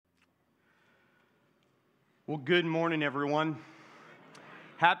Well, good morning, everyone.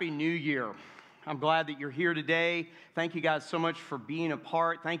 Happy New Year. I'm glad that you're here today. Thank you guys so much for being a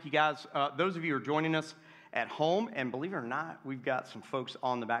part. Thank you guys, those of you who are joining us at home, and believe it or not, we've got some folks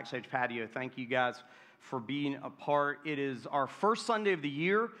on the backstage patio. Thank you guys for being a part. It is our first Sunday of the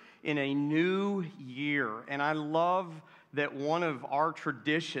year in a new year, and I love that one of our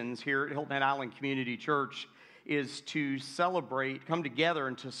traditions here at Hilton Head Island Community Church is to celebrate, come together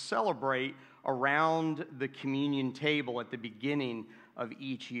and to celebrate around the communion table at the beginning of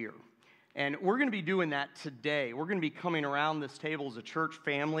each year. And we're going to be doing that today. We're going to be coming around this table as a church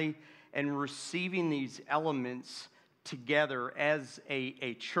family and receiving these elements together as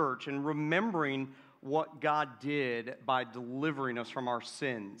a church and remembering what God did by delivering us from our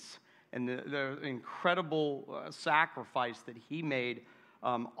sins and the incredible sacrifice that He made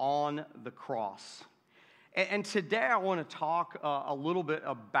on the cross. And today I want to talk a little bit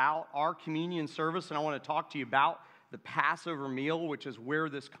about our communion service, and I want to talk to you about the Passover meal, which is where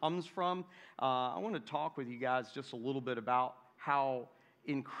this comes from. I want to talk with you guys just a little bit about how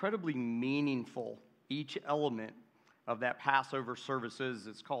incredibly meaningful each element of that Passover service is.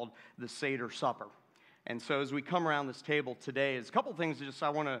 It's called the Seder Supper. And so as we come around this table today, there's a couple things I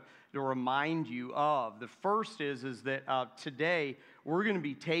want to remind you of. The first is that today we're going to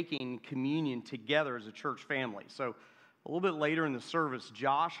be taking communion together as a church family. So a little bit later in the service,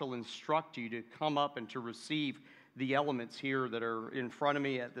 Josh will instruct you to come up and to receive the elements here that are in front of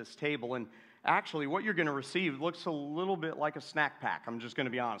me at this table. And actually, what you're going to receive looks a little bit like a snack pack. I'm just going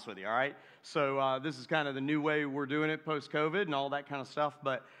to be honest with you, all right? So this is kind of the new way we're doing it post-COVID and all that kind of stuff,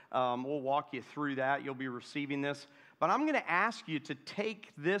 but we'll walk you through that. You'll be receiving this. But I'm going to ask you to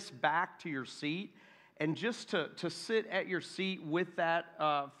take this back to your seat and just to sit at your seat with that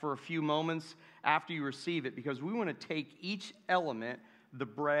for a few moments after you receive it, because we want to take each element, the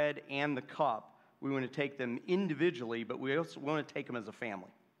bread and the cup, we want to take them individually, but we also want to take them as a family.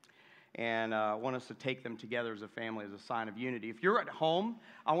 And want us to take them together as a family as a sign of unity. If you're at home,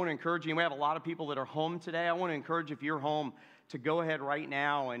 I want to encourage you, and we have a lot of people that are home today, I want to encourage you, if you're home, to go ahead right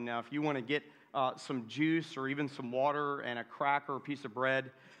now, and if you want to get some juice or even some water and a cracker or piece of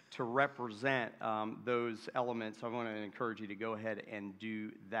bread to represent those elements, I want to encourage you to go ahead and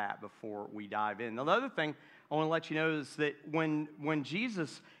do that before we dive in. Now, the other thing I want to let you know is that when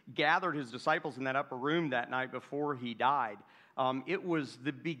Jesus gathered His disciples in that upper room that night before He died, it was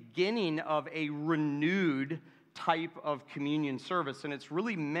the beginning of a renewed type of communion service, and it's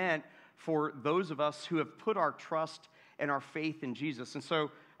really meant for those of us who have put our trust and our faith in Jesus. And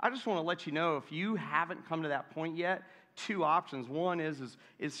so I just want to let you know, if you haven't come to that point yet, two options. One is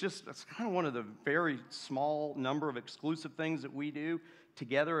it's kind of one of the very small number of exclusive things that we do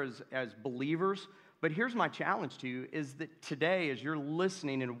together as believers. But here's my challenge to you, is that today, as you're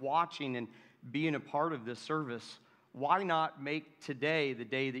listening and watching and being a part of this service, why not make today the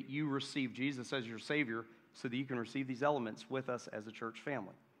day that you receive Jesus as your Savior so that you can receive these elements with us as a church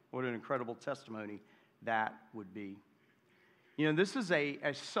family? What an incredible testimony that would be. You know, this is a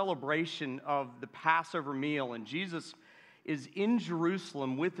celebration of the Passover meal, and Jesus is in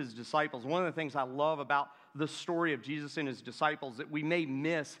Jerusalem with His disciples. One of the things I love about the story of Jesus and His disciples that we may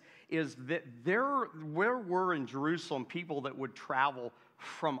miss is that there were in Jerusalem people that would travel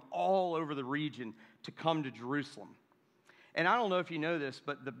from all over the region to come to Jerusalem. And I don't know if you know this,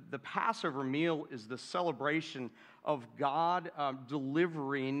 but the Passover meal is the celebration of God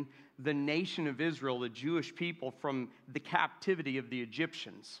delivering the nation of Israel, the Jewish people, from the captivity of the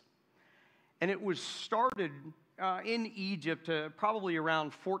Egyptians. And it was started in Egypt probably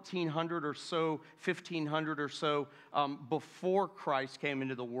around 1400 or so, 1500 or so before Christ came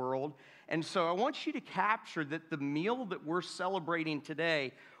into the world. And so I want you to capture that the meal that we're celebrating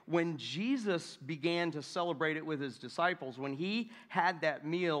today, when Jesus began to celebrate it with His disciples, when He had that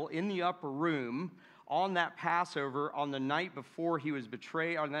meal in the upper room on that Passover, on the night before He was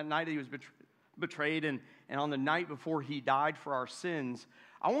betrayed, on that night He was betrayed, and on the night before He died for our sins,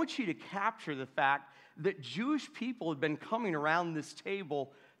 I want you to capture the fact that Jewish people had been coming around this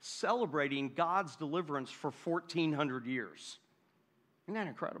table celebrating God's deliverance for 1,400 years. Isn't that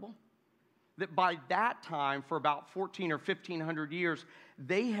incredible? That by that time, for about 1,400 or 1,500 years,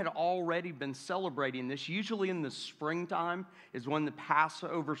 they had already been celebrating this. Usually in the springtime is when the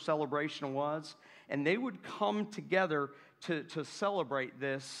Passover celebration was. And they would come together to celebrate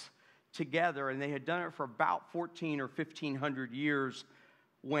this together. And they had done it for about 1,400 or 1,500 years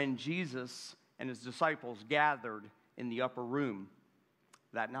when Jesus and His disciples gathered in the upper room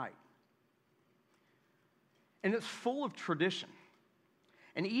that night. And it's full of tradition.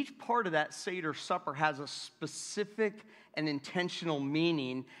 And each part of that Seder supper has a specific and intentional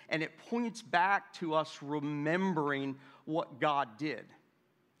meaning, and it points back to us remembering what God did.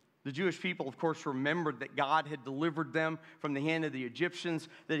 The Jewish people, of course, remembered that God had delivered them from the hand of the Egyptians,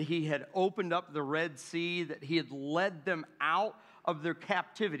 that he had opened up the Red Sea, that he had led them out of their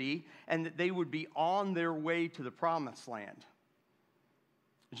captivity, and that they would be on their way to the promised land.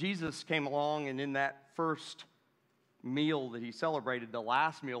 Jesus came along, and in that first meal that he celebrated, the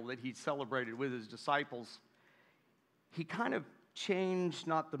last meal that he celebrated with his disciples, he kind of changed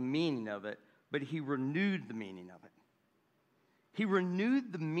not the meaning of it, but he renewed the meaning of it. He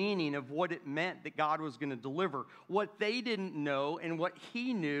renewed the meaning of what it meant that God was going to deliver. What they didn't know and what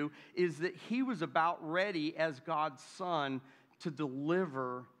he knew is that he was about ready as God's son to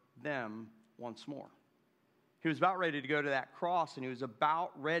deliver them once more. He was about ready to go to that cross, and he was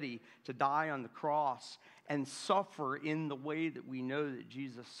about ready to die on the cross and suffer in the way that we know that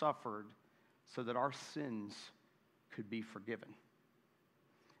Jesus suffered so that our sins could be forgiven.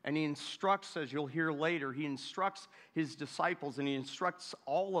 And he instructs, as you'll hear later, he instructs his disciples and he instructs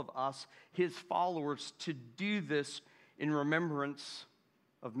all of us, his followers, to do this in remembrance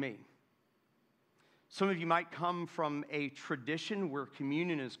of me. Some of you might come from a tradition where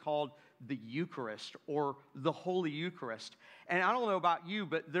communion is called the Eucharist or the Holy Eucharist. And I don't know about you,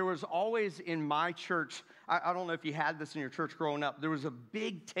 but there was always in my church, I don't know if you had this in your church growing up, there was a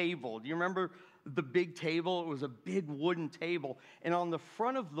big table. Do you remember the big table? It was a big wooden table. And on the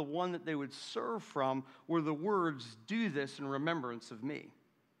front of the one that they would serve from were the words, "Do this in remembrance of me."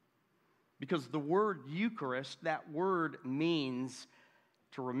 Because the word Eucharist, that word means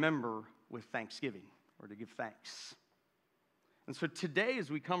to remember with thanksgiving or to give thanks. And so today, as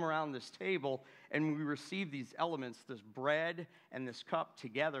we come around this table and we receive these elements, this bread and this cup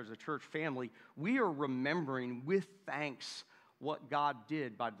together as a church family, we are remembering with thanks what God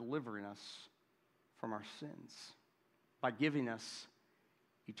did by delivering us from our sins, by giving us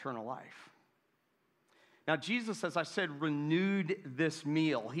eternal life. Now, Jesus, as I said, renewed this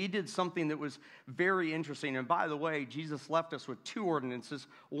meal. He did something that was very interesting. And by the way, Jesus left us with two ordinances.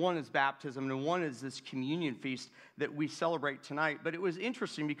 One is baptism, and one is this communion feast that we celebrate tonight. But it was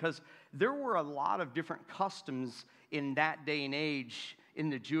interesting because there were a lot of different customs in that day and age in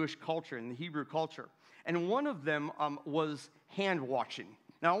the Jewish culture, in the Hebrew culture. And one of them was hand washing.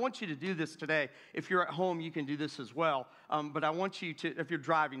 Now, I want you to do this today. If you're at home, you can do this as well. But I want you to, if you're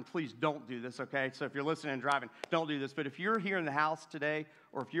driving, please don't do this, okay? So if you're listening and driving, don't do this. But if you're here in the house today,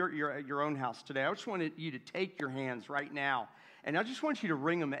 or if you're at your own house today, I just want you to take your hands right now, and I just want you to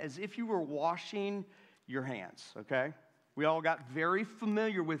wring them as if you were washing your hands, okay? We all got very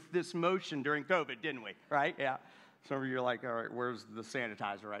familiar with this motion during COVID, didn't we? Right? Yeah. Some of you are like, all right, where's the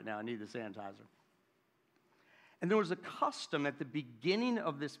sanitizer right now? I need the sanitizer. And there was a custom at the beginning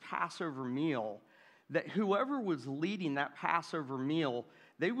of this Passover meal that whoever was leading that Passover meal,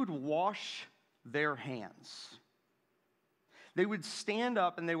 they would wash their hands. They would stand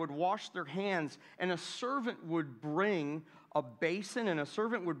up and they would wash their hands, and a servant would bring a basin and a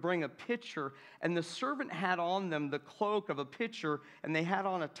servant would bring a pitcher, and the servant had on them the cloak of a pitcher, and they had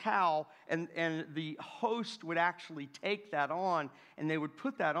on a towel, and the host would actually take that on, and they would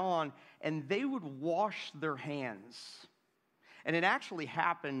put that on, and they would wash their hands. And it actually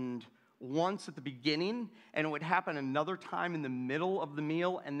happened once at the beginning, and it would happen another time in the middle of the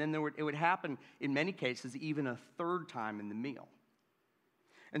meal, and then it would happen, in many cases, even a third time in the meal.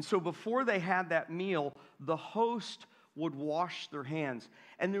 And so before they had that meal, the host would wash their hands.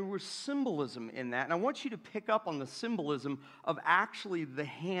 And there was symbolism in that. And I want you to pick up on the symbolism of actually the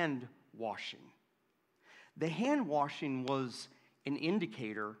hand washing. The hand washing was an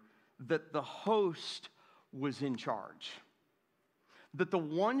indicator that the host was in charge. That the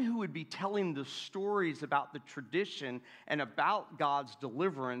one who would be telling the stories about the tradition and about God's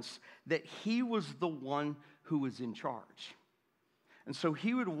deliverance, that he was the one who was in charge. And so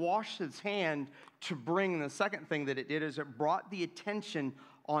he would wash his hand to bring, the second thing that it did is it brought the attention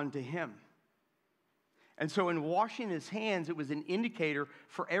onto him. And so in washing his hands, it was an indicator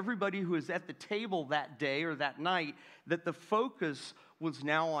for everybody who was at the table that day or that night that the focus was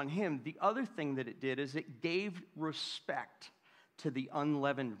now on him. The other thing that it did is it gave respect to the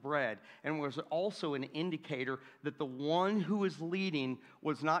unleavened bread, and was also an indicator that the one who was leading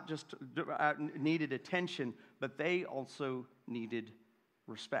was not just needed attention, but they also needed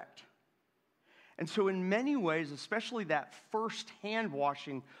respect. And so in many ways, especially that first hand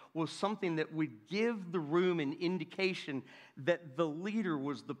washing was something that would give the room an indication that the leader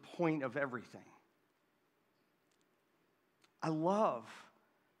was the point of everything. I love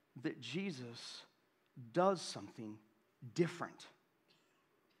that Jesus does something different.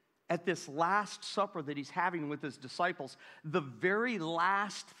 at this Last Supper that he's having with his disciples, the very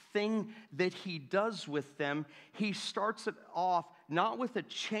last thing that he does with them, he starts it off not with a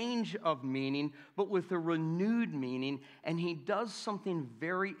change of meaning, but with a renewed meaning, and he does something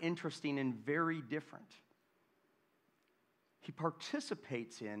very interesting and very different. He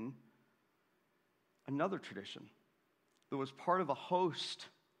participates in another tradition that was part of a host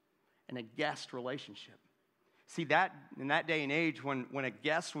and a guest relationship. See, that in that day and age, when a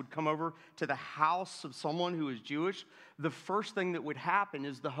guest would come over to the house of someone who was Jewish, the first thing that would happen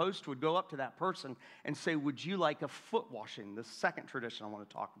is the host would go up to that person and say, would you like a foot washing? The second tradition I want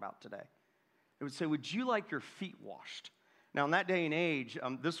to talk about today. They would say, would you like your feet washed? Now, in that day and age,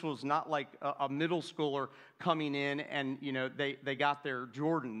 this was not like a middle schooler coming in and, they got their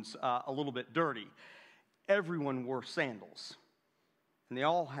Jordans a little bit dirty. Everyone wore sandals, and they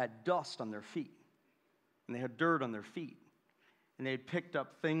all had dust on their feet. And they had dirt on their feet. And they had picked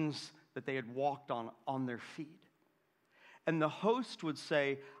up things that they had walked on their feet. And the host would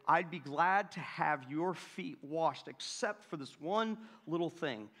say, I'd be glad to have your feet washed, except for this one little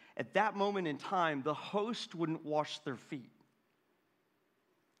thing. At that moment in time, the host wouldn't wash their feet.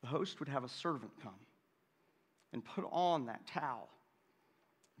 The host would have a servant come and put on that towel,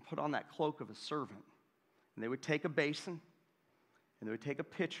 and put on that cloak of a servant. And they would take a basin, and they would take a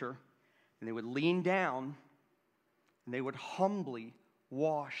pitcher, and they would lean down, and they would humbly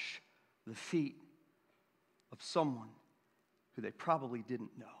wash the feet of someone who they probably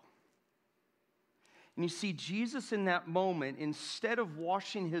didn't know. And you see, Jesus in that moment, instead of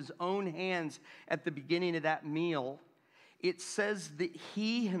washing his own hands at the beginning of that meal, it says that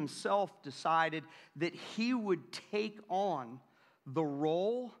he himself decided that he would take on the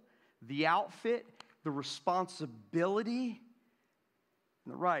role, the outfit, the responsibility,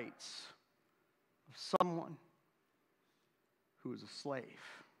 and the rights of someone who is a slave.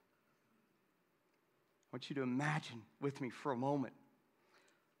 I want you to imagine with me for a moment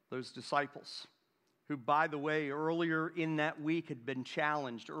those disciples who, by the way, earlier in that week had been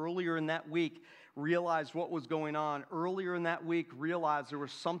challenged, earlier in that week realized what was going on, earlier in that week realized there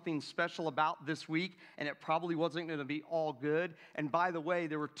was something special about this week, and it probably wasn't going to be all good. And by the way,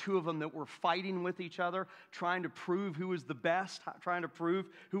 there were two of them that were fighting with each other, trying to prove who was the best, trying to prove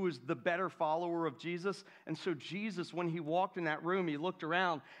who was the better follower of Jesus. And so Jesus, when he walked in that room, he looked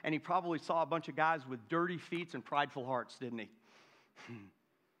around, and he probably saw a bunch of guys with dirty feet and prideful hearts, didn't he?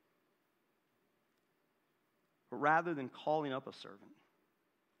 But rather than calling up a servant,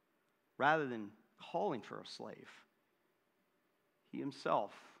 rather than calling for a slave, he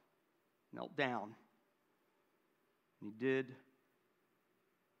himself knelt down and he did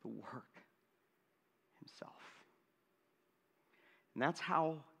the work himself. And that's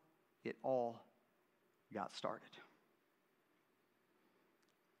how it all got started.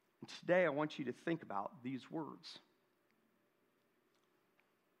 And today I want you to think about these words.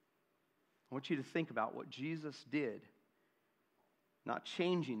 I want you to think about what Jesus did, not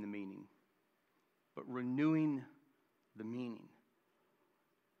changing the meaning, but renewing the meaning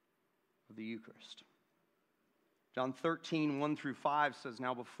of the Eucharist. John 13, 1 through 5 says,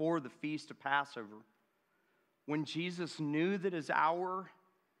 now before the feast of Passover, when Jesus knew that his hour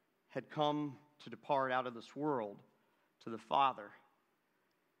had come to depart out of this world to the Father,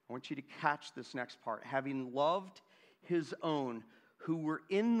 I want you to catch this next part. Having loved his own who were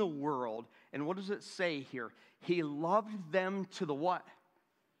in the world, and what does it say here? He loved them to the what?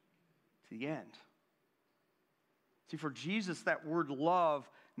 To the end. See, for Jesus, that word love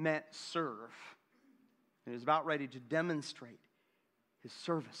meant serve. And he was about ready to demonstrate his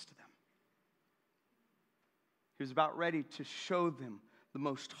service to them. He was about ready to show them the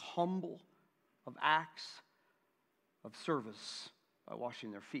most humble of acts of service by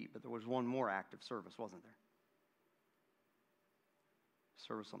washing their feet. But there was one more act of service, wasn't there?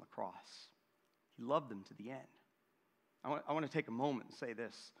 Service on the cross. He loved them to the end. I want to take a moment and say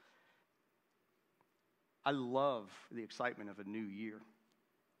this. I love the excitement of a new year.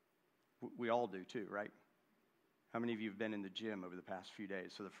 We all do too, right? How many of you have been in the gym over the past few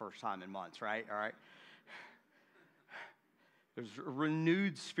days for the first time in months, right? All right. There's a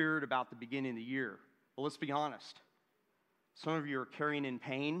renewed spirit about the beginning of the year. Well, let's be honest. Some of you are carrying in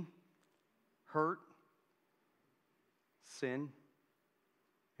pain, hurt, sin,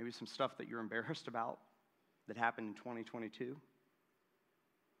 maybe some stuff that you're embarrassed about that happened in 2022.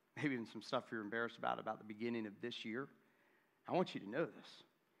 Maybe even some stuff you're embarrassed about the beginning of this year. I want you to know this.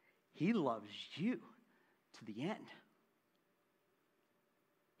 He loves you to the end.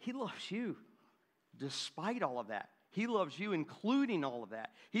 He loves you despite all of that. He loves you including all of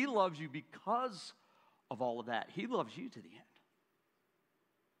that. He loves you because of all of that. He loves you to the end.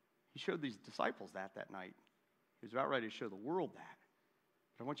 He showed these disciples that night. He was about ready to show the world that.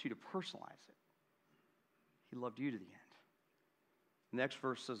 But I want you to personalize it. He loved you to the end. The next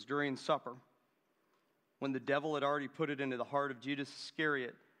verse says, during supper, when the devil had already put it into the heart of Judas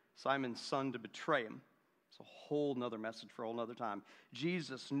Iscariot, Simon's son, to betray him. It's a whole nother message for a whole nother time.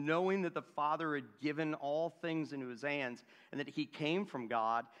 Jesus, knowing that the Father had given all things into his hands and that he came from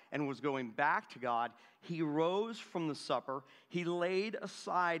God and was going back to God, he rose from the supper. He laid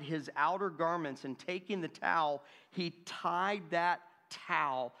aside his outer garments, and taking the towel, he tied that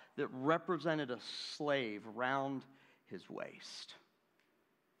towel that represented a slave around his waist.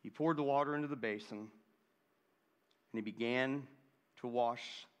 He poured the water into the basin, and he began to wash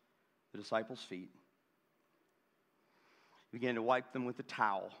the disciples' feet. He began to wipe them with the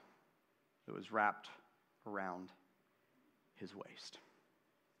towel that was wrapped around his waist.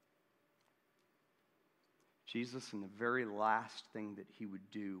 Jesus, in the very last thing that he would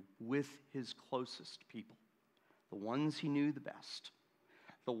do with his closest people, the ones he knew the best,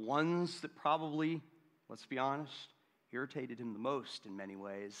 the ones that probably, let's be honest, irritated him the most in many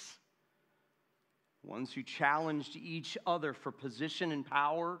ways, ones who challenged each other for position and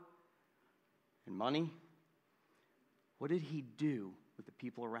power and money. What did he do with the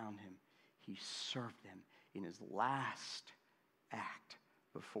people around him? He served them in his last act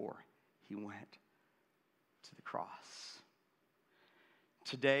before he went to the cross.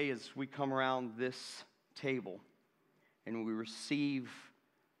 Today, as we come around this table and we receive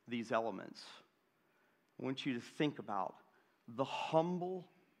these elements, I want you to think about the humble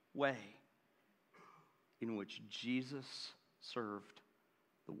way in which Jesus served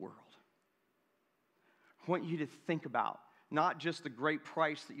the world. I want you to think about not just the great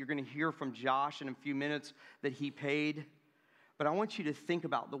price that you're going to hear from Josh in a few minutes that he paid, but I want you to think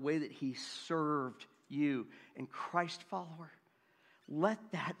about the way that he served you. And Christ follower, let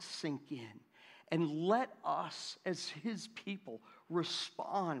that sink in. And let us, as his people,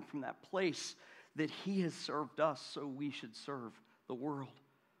 respond from that place that he has served us, so we should serve the world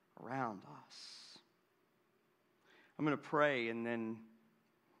around us. I'm going to pray, and then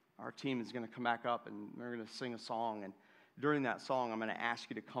our team is going to come back up, and they're going to sing a song. And during that song, I'm going to ask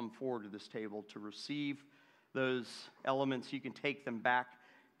you to come forward to this table to receive those elements. You can take them back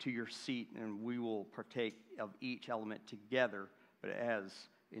to your seat, and we will partake of each element together, but as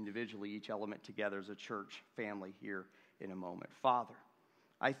individually, each element together as a church family here in a moment. Father,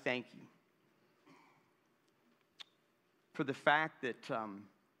 I thank you for the fact that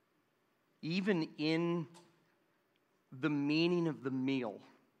even in the meaning of the meal,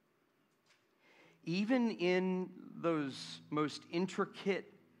 even in those most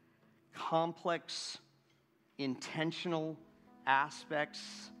intricate, complex, intentional aspects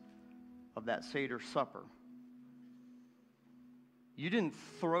of that Seder supper, you didn't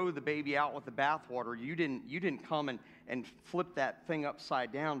throw the baby out with the bathwater. You didn't come and flip that thing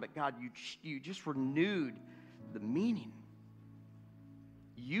upside down, but God, you just renewed the meaning.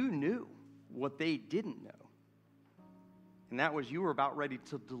 You knew what they didn't know. And that was you were about ready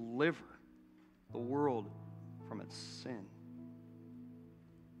to deliver the world from its sin.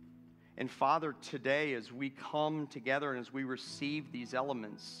 And Father, today as we come together and as we receive these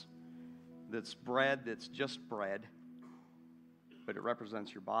elements, that's bread, that's just bread, but it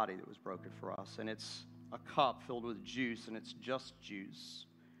represents your body that was broken for us. And it's a cup filled with juice, and it's just juice,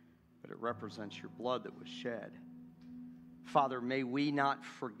 but it represents your blood that was shed. Father, may we not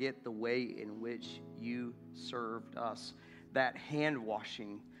forget the way in which you served us. That hand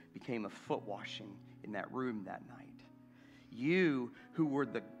washing became a foot washing in that room that night. You, who were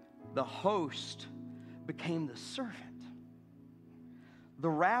the host, became the servant. The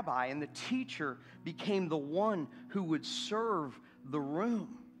rabbi and the teacher became the one who would serve the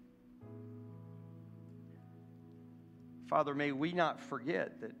room. Father, may we not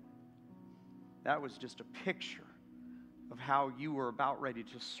forget that that was just a picture of how you were about ready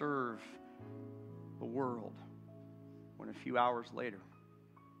to serve the world when a few hours later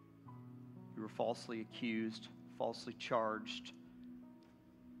you were falsely accused, falsely charged,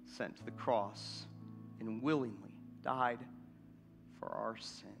 sent to the cross, and willingly died for our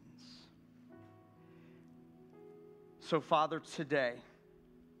sins. So, Father, today,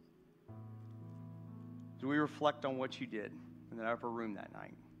 as we reflect on what you did in that upper room that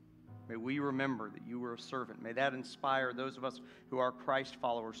night, may we remember that you were a servant. May that inspire those of us who are Christ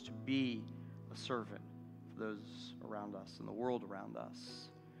followers to be a servant for those around us and the world around us.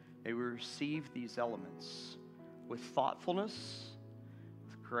 May we receive these elements with thoughtfulness,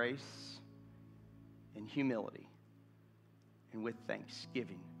 with grace, and humility, and with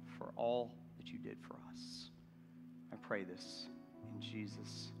thanksgiving for all that you did for us. I pray this in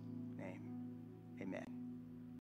Jesus'